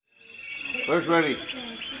Bird's ready.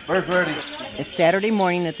 Bird's ready. It's Saturday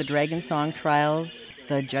morning at the Dragon Song Trials.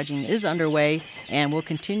 The judging is underway and will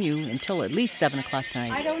continue until at least 7 o'clock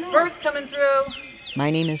tonight. Bird's coming through. My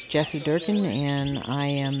name is Jessie Durkin, and I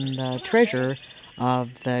am the treasurer of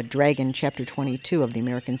the Dragon Chapter 22 of the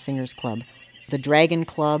American Singers Club. The Dragon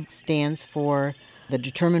Club stands for the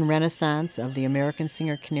determined renaissance of the American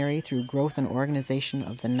singer Canary through growth and organization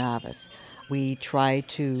of the novice. We try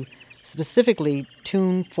to specifically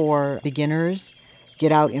tune for beginners,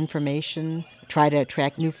 get out information, try to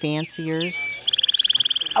attract new fanciers.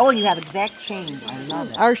 Oh, you have exact change. I love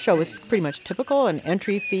it. Our show is pretty much typical. An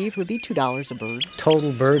entry fee would be $2 a bird.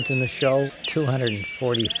 Total birds in the show,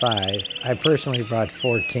 245. I personally brought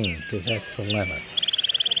 14 because that's the limit.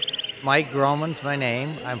 Mike Groman's my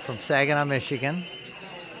name. I'm from Saginaw, Michigan.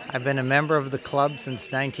 I've been a member of the club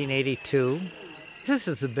since 1982. This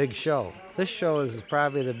is a big show. This show is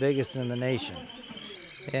probably the biggest in the nation.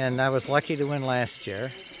 And I was lucky to win last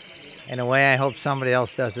year. In a way, I hope somebody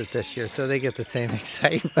else does it this year so they get the same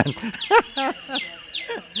excitement.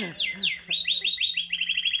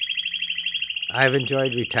 I've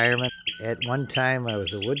enjoyed retirement. At one time, I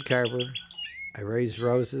was a wood carver. I raised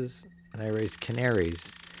roses, and I raised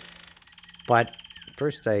canaries. But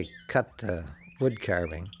first I cut the wood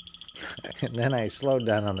carving, and then I slowed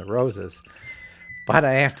down on the roses. But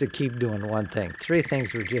I have to keep doing one thing. 3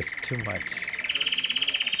 things were just too much.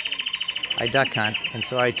 I duck hunt, and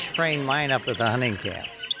so I train mine up at the hunting camp.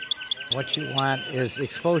 What you want is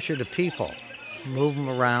exposure to people. Move them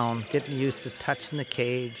around, getting used to touching the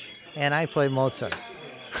cage. And I play Mozart.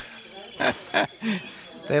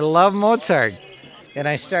 They love Mozart. And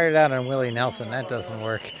I started out on Willie Nelson. That doesn't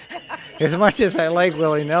work. As much as I like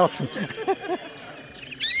Willie Nelson.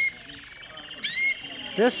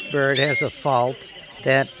 This bird has a fault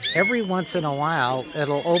that every once in a while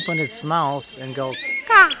it'll open its mouth and go,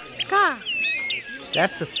 caw, caw.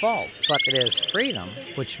 That's a fault, but it has freedom,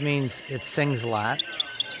 which means it sings a lot.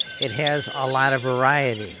 It has a lot of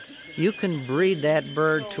variety. You can breed that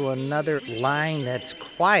bird to another line that's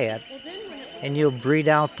quiet, and you'll breed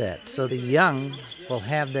out that. So the young will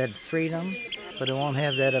have that freedom, but it won't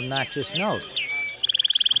have that obnoxious note.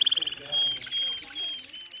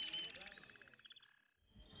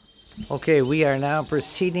 Okay, we are now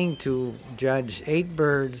proceeding to judge 8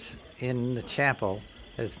 birds in the chapel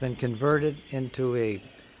that's been converted into a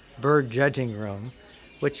bird judging room,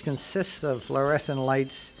 which consists of fluorescent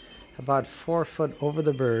lights about 4 foot over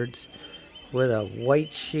the birds with a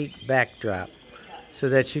white sheet backdrop so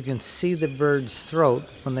that you can see the bird's throat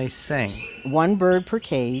when they sing. 1 bird per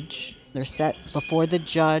cage. They're set before the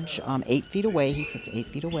judge 8 feet away. He sits 8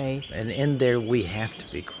 feet away. And in there we have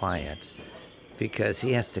to be quiet because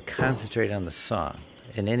he has to concentrate on the song,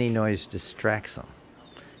 and any noise distracts him,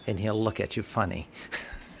 and he'll look at you funny.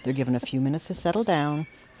 They're given a few minutes to settle down,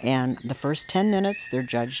 and the first 10 minutes they're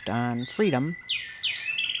judged on freedom.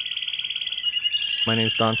 My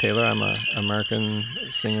name's Don Taylor. I'm an American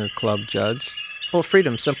Singer Club judge. Well,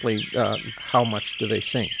 freedom simply how much do they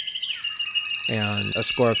sing? And a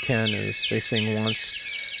score of 10 is they sing once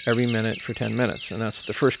every minute for 10 minutes, and that's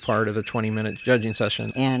the first part of the 20-minute judging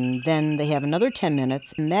session. And then they have another 10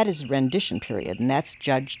 minutes, and that is rendition period, and that's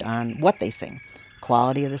judged on what they sing.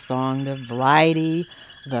 Quality of the song, the variety,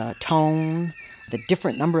 the tone, the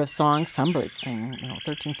different number of songs. Some birds sing,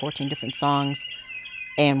 13, 14 different songs,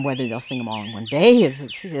 and whether they'll sing them all in one day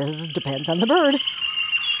depends on the bird.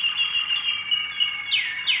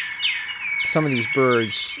 Some of these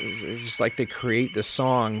birds, it's just like they create the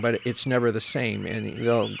song, but it's never the same, and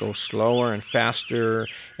they'll go slower and faster,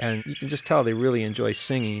 and you can just tell they really enjoy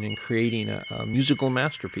singing and creating a musical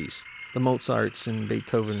masterpiece. The Mozarts and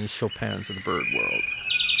Beethoven and Chopins of the bird world.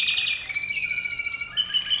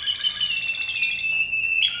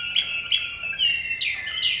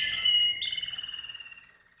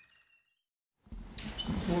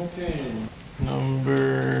 Okay,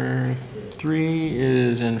 number 3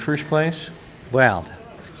 is in first place. Well,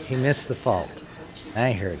 he missed the fault.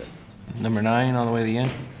 I heard it. Number 9 all the way to the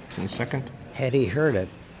end, in second. Had he heard it,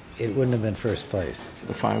 it wouldn't have been first place.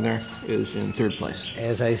 The 5 there is in third place.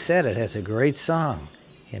 As I said, it has a great song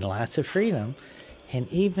and lots of freedom. And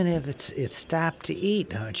even if it stopped to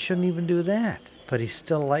eat, it shouldn't even do that. But he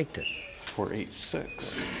still liked it.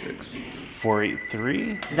 486.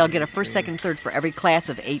 483. They'll get a first, second, third for every class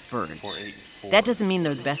of 8 birds. 484. That doesn't mean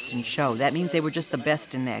they're the best in show. That means they were just the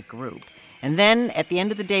best in that group. And then at the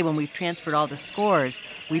end of the day, when we've transferred all the scores,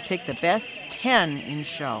 we pick the best 10 in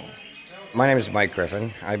show. My name is Mike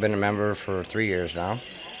Griffin. I've been a member for 3 years now.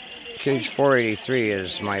 Cage 483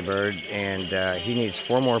 is my bird, and he needs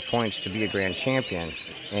 4 more points to be a grand champion.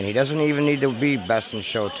 And he doesn't even need to be best in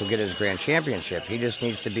show to get his grand championship. He just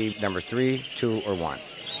needs to be number 3, 2, or 1.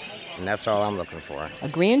 And that's all I'm looking for. A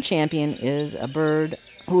grand champion is a bird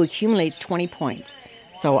who accumulates 20 points.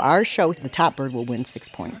 So our show, the top bird will win 6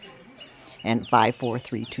 points. And 5, 4,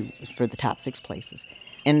 3, 2 is for the top 6 places.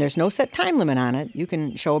 And there's no set time limit on it. You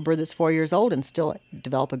can show a bird that's 4 years old and still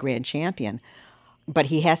develop a grand champion. But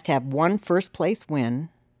he has to have one first place win,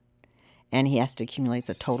 and he has to accumulate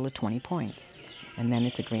a total of 20 points. And then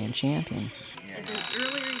it's a grand champion.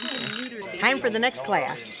 Time for the next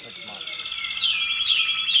class.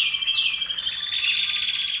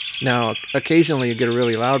 Now, occasionally you get a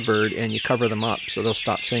really loud bird and you cover them up so they'll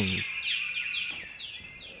stop singing.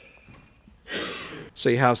 So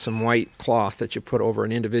you have some white cloth that you put over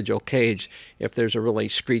an individual cage if there's a really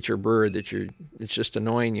screecher bird it's just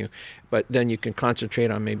annoying you. But then you can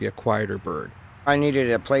concentrate on maybe a quieter bird. I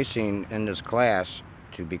needed a placing in this class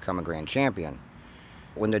to become a grand champion.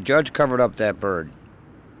 When the judge covered up that bird,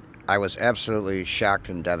 I was absolutely shocked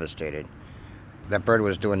and devastated. That bird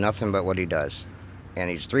was doing nothing but what he does. And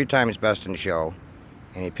he's 3 times best in show,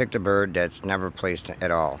 and he picked a bird that's never placed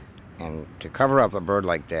at all. And to cover up a bird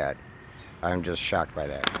like that, I'm just shocked by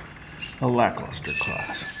that. A lackluster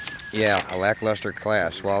class. Yeah, a lackluster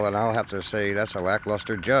class. Well, then I'll have to say that's a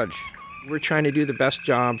lackluster judge. We're trying to do the best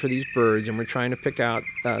job for these birds, and we're trying to pick out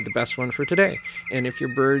the best one for today. And if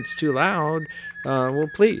your bird's too loud, well,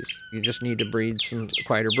 please, you just need to breed some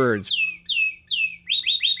quieter birds.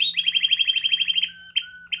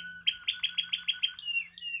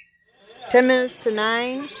 Ten minutes to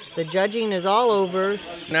 9. The judging is all over.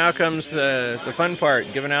 Now comes the fun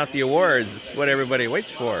part, giving out the awards. It's what everybody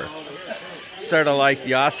waits for. It's sort of like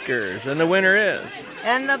the Oscars, and the winner is...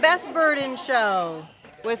 And the best bird in show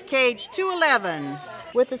was cage 211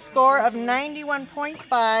 with a score of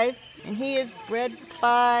 91.5, and he is bred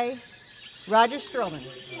by Roger Stroman.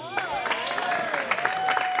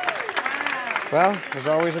 Well, there's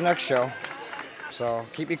always a next show. So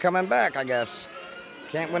keep you coming back, I guess.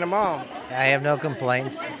 Can't win them all. I have no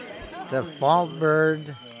complaints. The fault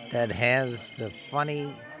bird that has the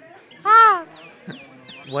funny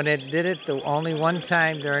when it did it the only one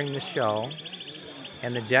time during the show,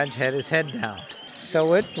 and the judge had his head down.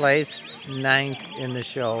 So it placed 9th in the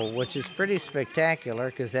show, which is pretty spectacular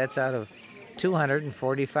because that's out of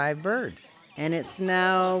 245 birds. And it's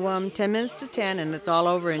now 10 minutes to 10, and it's all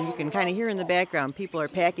over, and you can kind of hear in the background people are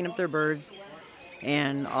packing up their birds,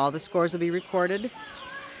 and all the scores will be recorded.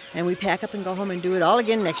 And we pack up and go home and do it all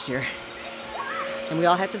again next year. And we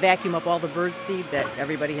all have to vacuum up all the bird seed that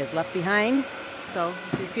everybody has left behind. So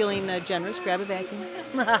if you're feeling generous, grab a vacuum.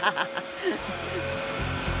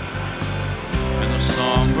 And the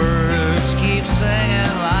songbirds keep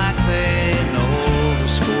singing like they